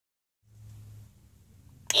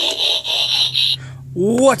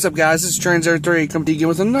What's up, guys? This is Trans03 coming to you again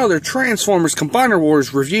with another Transformers Combiner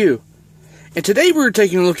Wars review. And today we're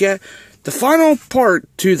taking a look at the final part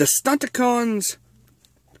to the Stunticons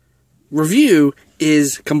review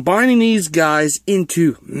is combining these guys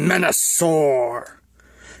into menasor.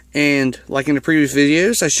 And like in the previous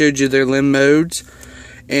videos, I showed you their limb modes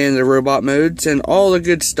and the robot modes and all the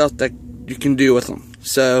good stuff that you can do with them.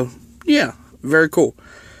 So, yeah, very cool.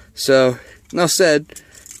 So, enough said.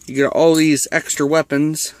 You get all these extra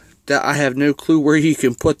weapons that I have no clue where you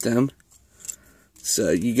can put them.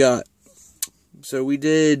 So we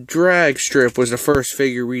did Drag Strip was the first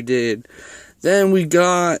figure we did. Then we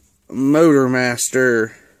got Motor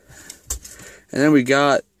Master. And then we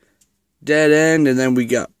got Dead End. And then we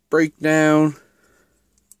got Breakdown.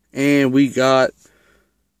 And we got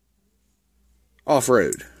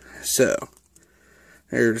Off-Road. So,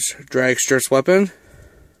 there's Drag Strip's weapon.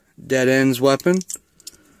 Dead End's weapon.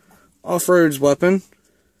 Off-Road's weapon,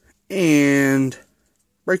 and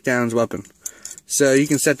Breakdown's weapon. So you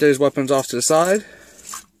can set those weapons off to the side,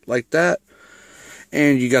 like that.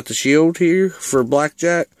 And you got the shield here for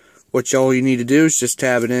Blackjack, which all you need to do is just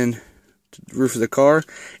tab it in to the roof of the car.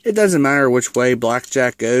 It doesn't matter which way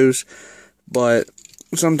Blackjack goes, but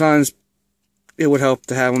sometimes it would help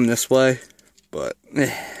to have him this way. But,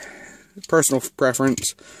 personal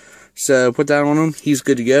preference. So put that on him, he's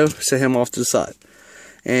good to go. Set him off to the side.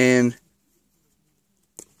 And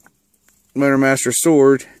Motor Master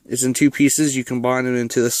sword is in two pieces. You combine them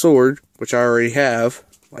into the sword, which I already have,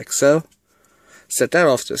 like so. Set that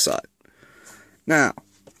off to the side. Now,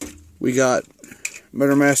 we got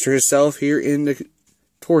Motor Master himself here in the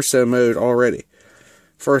torso mode already.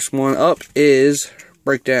 First one up is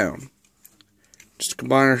Breakdown. Just a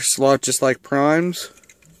combiner slot just like Prime's.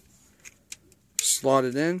 Slot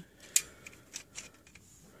it in.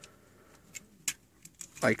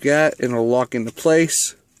 Like that, and it'll lock into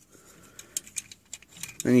place.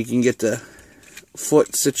 Then you can get the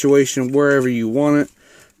foot situation wherever you want it.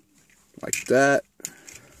 Like that.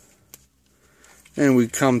 And we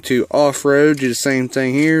come to Off-Road, do the same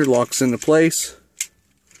thing here, locks into place.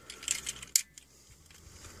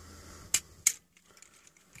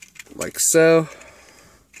 Like so.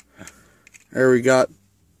 There we got.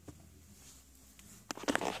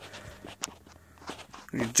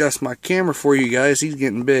 Adjust my camera for you guys. He's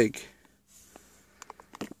getting big.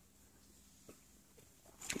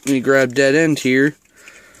 And you grab Dead End here,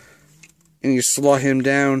 and you slot him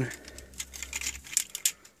down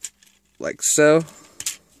like so,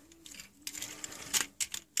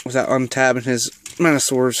 without untabbing his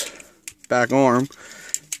Menasor's back arm.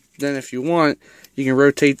 Then, if you want, you can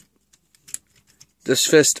rotate this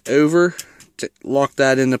fist over to lock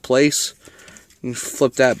that into place. You can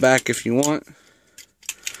flip that back if you want.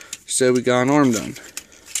 So we got an arm done.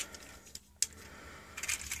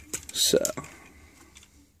 So,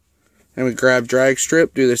 and we grab Drag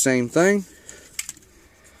Strip, do the same thing.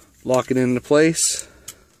 Lock it into place.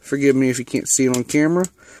 Forgive me if you can't see it on camera.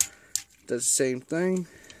 Does the same thing.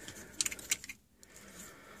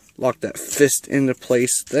 Lock that fist into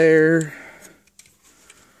place there.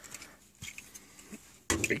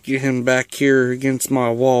 Get him back here against my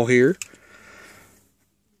wall here.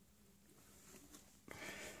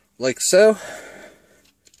 Like so.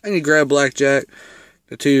 And you grab Blackjack.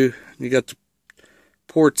 You got the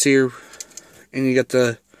ports here. And you got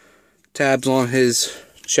the tabs on his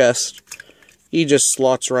chest. He just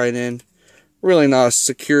slots right in. Really not a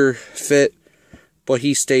secure fit. But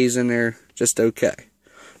he stays in there just okay.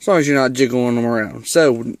 As long as you're not jiggling him around.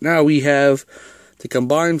 So now we have the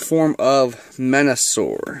combined form of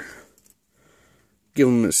Menasor. Give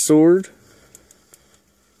him his sword.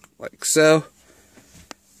 Like so.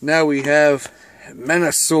 Now we have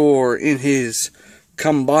Menasor in his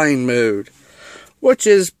combined mode, which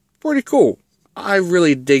is pretty cool. I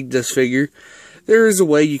really dig this figure. There is a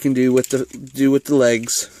way you can do with the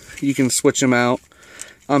legs. You can switch them out,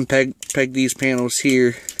 peg these panels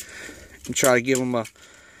here, and try to give them a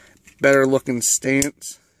better looking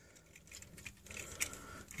stance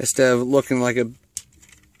instead of looking like a.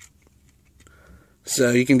 So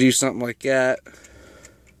you can do something like that.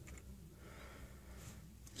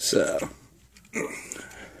 So,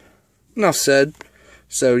 enough said.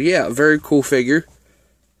 So, yeah, very cool figure.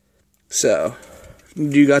 So,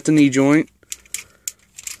 you got the knee joint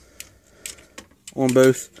on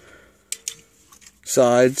both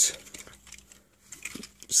sides.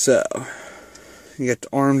 So, you got the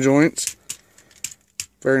arm joints.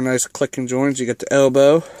 Very nice clicking joints. You got the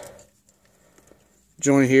elbow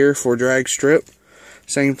joint here for Drag Strip.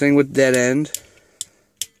 Same thing with Dead End.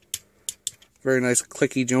 Very nice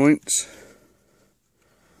clicky joints.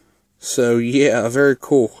 So yeah, very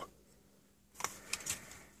cool.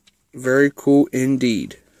 Very cool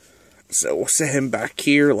indeed. So we'll set him back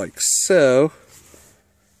here like so.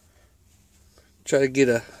 Try to get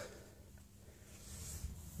a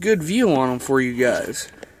good view on him for you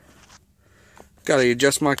guys. Gotta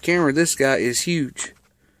adjust my camera. This guy is huge.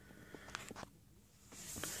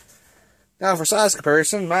 Now for size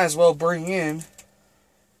comparison, might as well bring in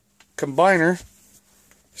Combiner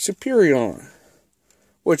Superion,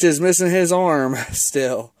 which is missing his arm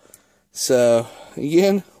still. So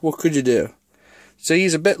again, what could you do? So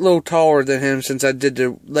he's a bit little taller than him since I did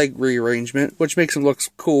the leg rearrangement, which makes him look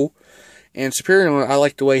cool. And Superion, I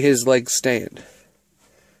like the way his legs stand.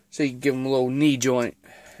 So you can give him a little knee joint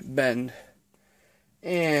bend.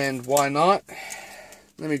 And why not?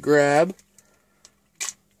 Let me grab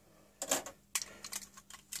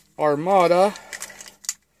Armada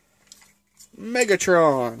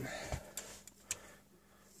Megatron.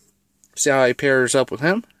 See how he pairs up with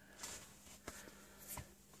him.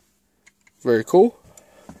 Very cool.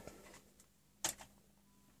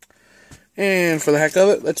 And for the heck of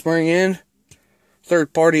it, let's bring in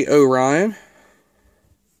third party Orion.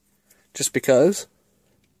 Just because.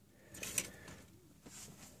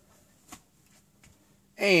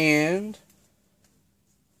 And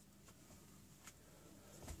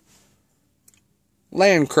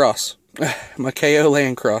Landcross. My KO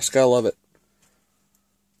Landcross. Gotta love it.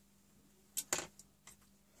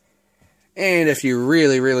 And if you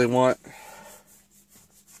really, really want,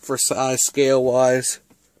 for size scale wise,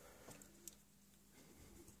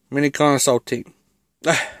 Mini Console Team.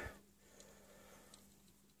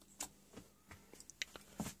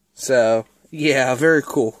 So, yeah, very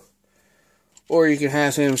cool. Or you can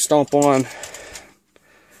have him stomp on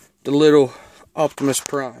the little Optimus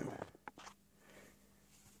Prime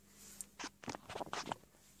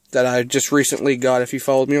that I just recently got if you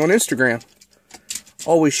followed me on Instagram.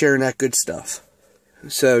 Always sharing that good stuff.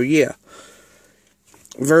 So, yeah.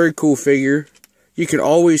 Very cool figure. You can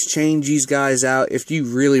always change these guys out if you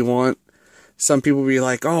really want. Some people be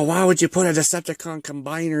like, oh, why would you put a Decepticon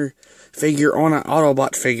Combiner figure on an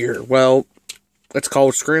Autobot figure? Well, it's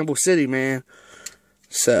called Scramble City, man.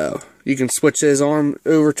 So, you can switch his arm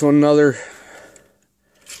over to another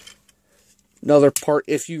part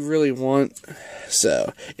if you really want.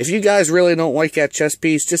 So, if you guys really don't like that chest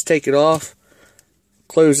piece, just take it off.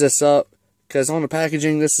 Close this up. Because on the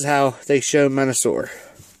packaging, this is how they show Menasor.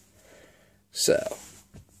 So,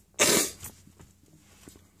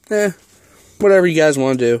 whatever you guys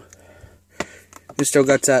want to do. It still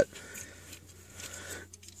got that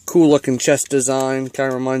cool looking chest design. Kind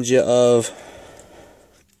of reminds you of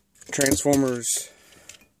Transformers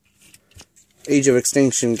Age of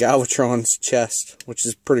Extinction Galvatron's chest, which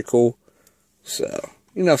is pretty cool. So,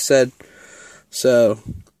 enough said. So,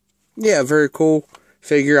 yeah, very cool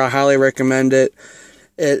figure. I highly recommend it.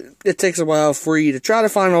 It takes a while for you to try to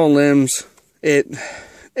find all limbs.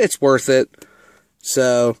 It's worth it.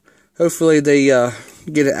 So, hopefully they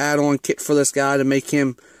get an add-on kit for this guy to make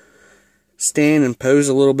him stand and pose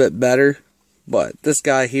a little bit better. But this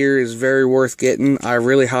guy here is very worth getting. I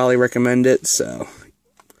really highly recommend it. So,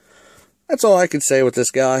 that's all I could say with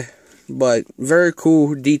this guy. But, very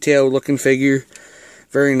cool, detailed looking figure.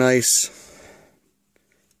 Very nice.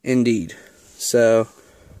 Indeed. So,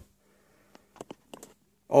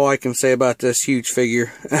 all I can say about this huge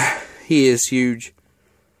figure. He is huge.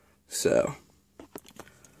 So.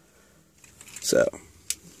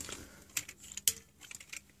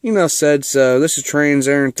 Enough said. So, this is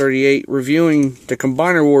TransAaron38 reviewing the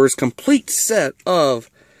Combiner Wars complete set of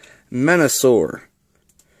Menasor.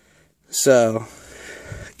 So,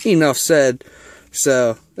 enough said.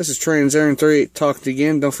 So, this is TransAaron38 talking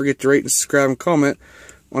again. Don't forget to rate and subscribe and comment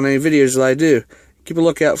on any videos that I do. Keep a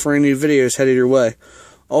lookout for any new videos headed your way.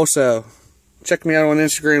 Also, check me out on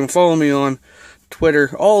Instagram, follow me on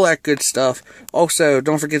Twitter, all that good stuff. Also,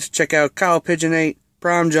 don't forget to check out Kyle Pigeon 8,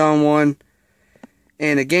 Prime John 1,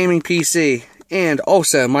 and a gaming PC, and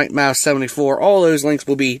also Mike Mouse 74. All those links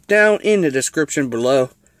will be down in the description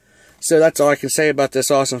below. So that's all I can say about this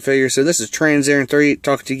awesome figure. So this is TransAaron38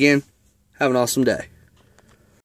 talking to you again. Have an awesome day.